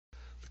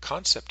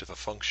concept of a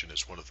function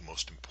is one of the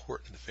most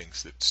important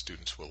things that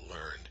students will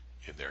learn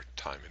in their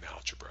time in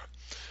algebra.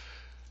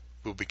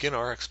 We'll begin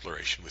our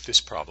exploration with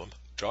this problem.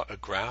 Draw a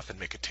graph and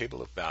make a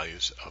table of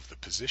values of the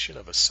position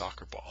of a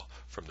soccer ball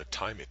from the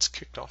time it's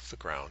kicked off the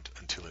ground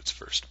until its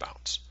first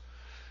bounce.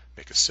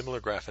 Make a similar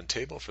graph and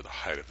table for the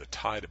height of the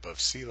tide above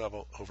sea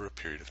level over a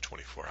period of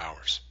 24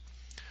 hours.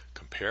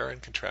 Compare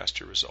and contrast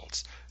your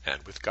results,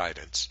 and with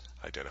guidance,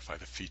 identify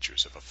the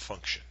features of a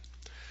function.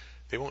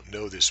 They won't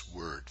know this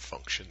word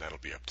function. That'll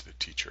be up to the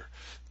teacher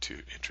to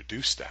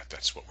introduce that.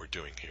 That's what we're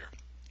doing here.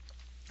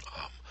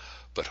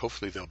 But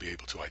hopefully they'll be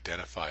able to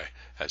identify,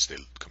 as they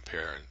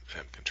compare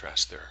and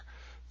contrast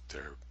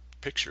their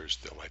pictures,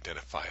 they'll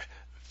identify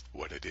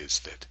what it is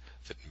that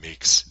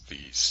makes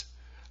these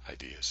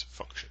ideas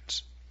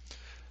functions.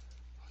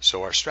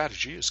 So our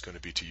strategy is going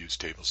to be to use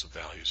tables of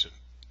values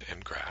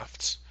and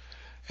graphs,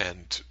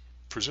 and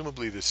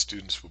presumably the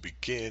students will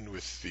begin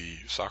with the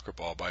soccer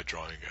ball by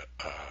drawing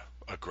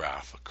a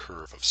graph, a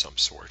curve of some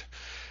sort.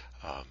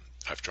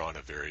 I've drawn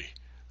a very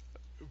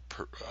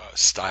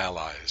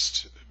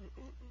stylized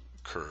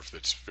curve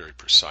that's very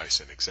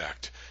precise and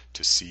exact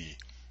to see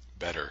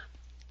better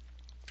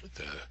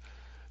the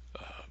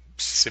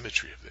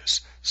symmetry of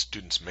this.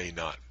 Students may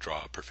not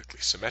draw a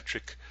perfectly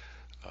symmetric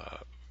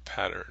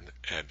pattern,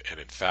 and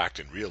in fact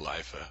in real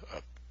life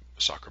a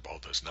soccer ball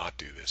does not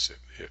do this.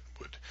 It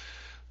would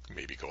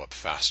maybe go up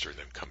faster and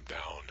then come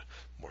down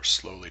more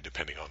slowly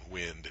depending on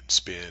wind and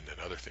spin and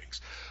other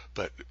things.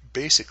 But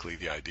basically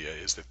the idea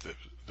is that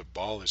the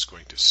ball is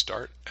going to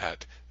start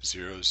at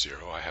 0,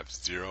 0. I have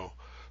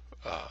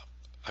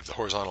the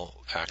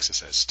horizontal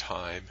axis as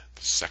time,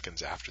 the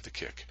seconds after the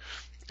kick,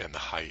 and the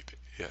height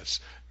is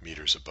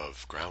meters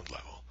above ground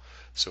level.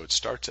 So it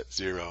starts at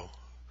 0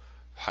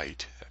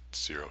 height, at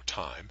 0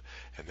 time,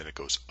 and then it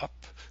goes up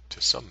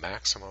to some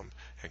maximum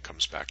and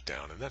comes back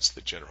down, and that's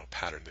the general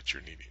pattern that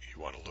you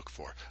want to look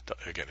for.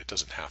 Again, it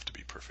doesn't have to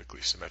be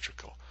perfectly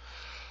symmetrical.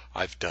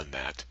 I've done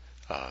that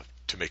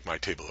to make my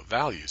table of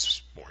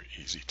values more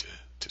easy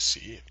to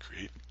see and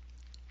create.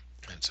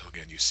 And so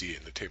again, you see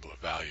in the table of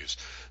values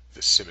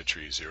the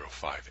symmetry 0,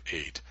 5,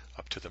 8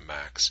 up to the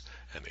max,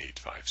 and 8,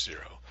 5,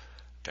 0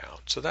 down.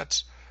 So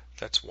that's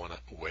one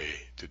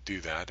way to do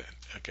that. And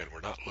again,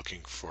 we're not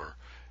looking for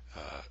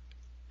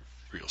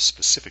real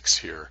specifics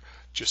here,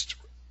 just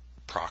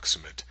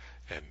approximate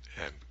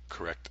and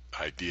correct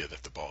idea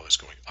that the ball is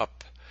going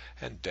up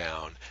and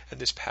down, and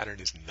this pattern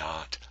is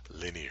not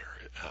linear.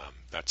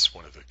 That's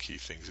one of the key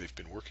things. They've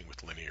been working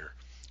with linear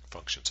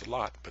functions a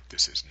lot, but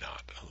this is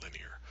not a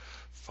linear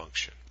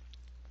function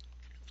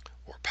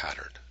or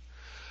pattern.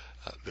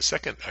 The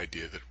second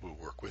idea that we'll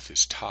work with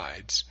is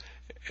tides,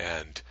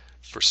 and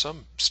for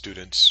some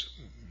students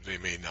they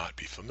may not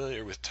be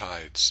familiar with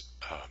tides,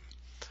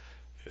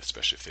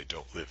 especially if they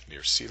don't live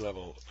near sea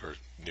level or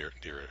near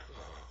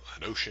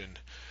an ocean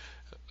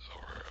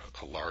or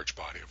a large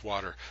body of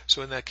water.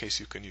 So in that case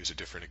you can use a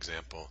different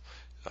example,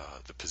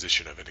 the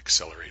position of an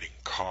accelerating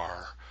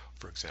car,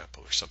 for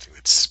example, or something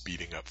that's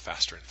speeding up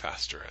faster and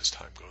faster as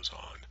time goes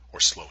on, or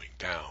slowing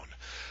down,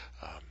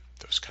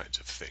 those kinds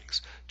of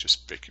things.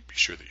 Just be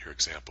sure that your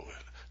example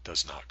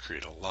does not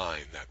create a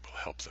line. That will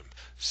help them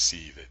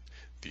see that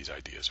these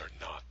ideas are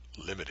not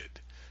limited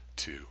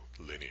to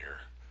linear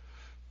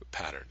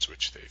patterns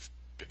which they've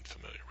been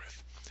familiar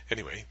with.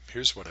 Anyway,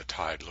 here's what a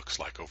tide looks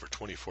like over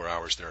 24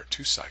 hours. There are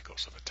 2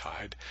 cycles of a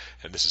tide,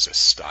 and this is a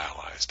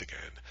stylized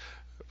again.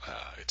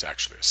 It's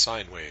actually a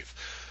sine wave,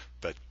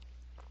 but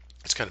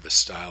it's kind of a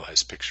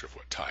stylized picture of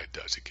what tide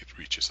does. It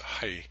reaches a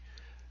height,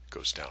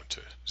 goes down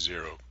to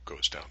 0,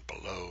 goes down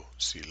below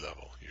sea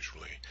level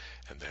usually,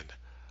 and then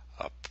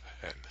up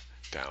and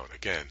down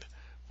again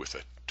with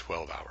a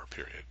 12-hour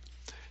period.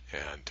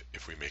 And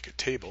if we make a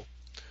table,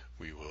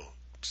 we will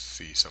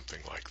see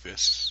something like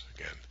this.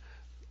 Again,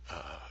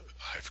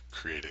 I've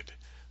created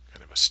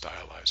kind of a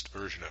stylized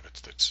version of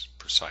it that's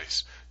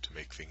precise to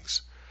make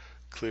things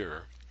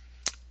clearer.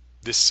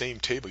 This same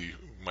table, you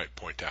might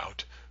point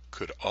out,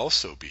 could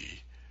also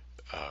be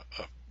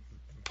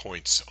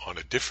points on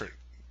a different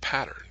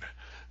pattern.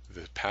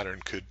 The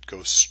pattern could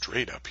go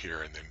straight up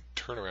here and then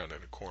turn around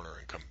in a corner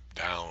and come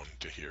down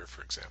to here,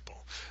 for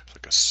example.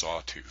 Like a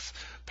sawtooth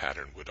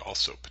pattern would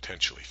also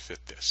potentially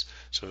fit this.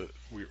 So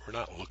we're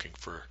not looking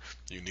for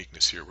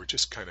uniqueness here. We're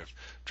just kind of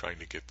trying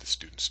to get the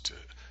students to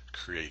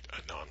create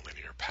a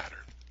nonlinear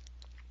pattern.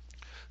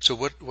 So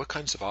what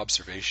kinds of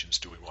observations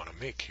do we want to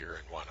make here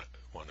and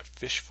want to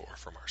fish for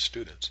from our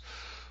students?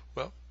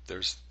 Well,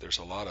 there's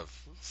a lot of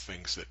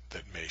things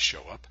that may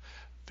show up.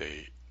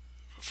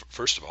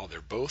 First of all,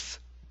 they're both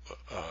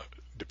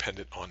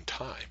dependent on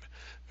time.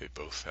 They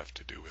both have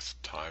to do with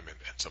time and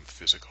some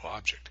physical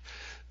object.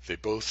 They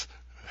both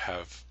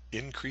have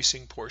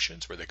increasing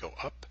portions where they go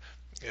up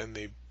and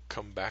they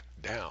come back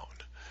down.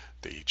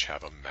 They each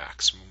have a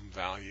maximum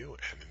value,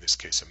 and in this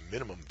case a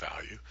minimum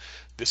value.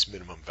 This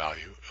minimum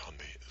value on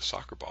the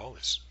soccer ball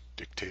is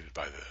dictated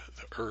by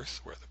the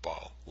earth where the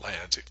ball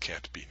lands. It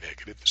can't be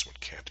negative. This one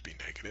can't be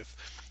negative,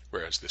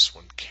 whereas this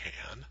one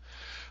can.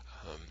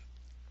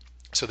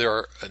 So there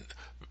are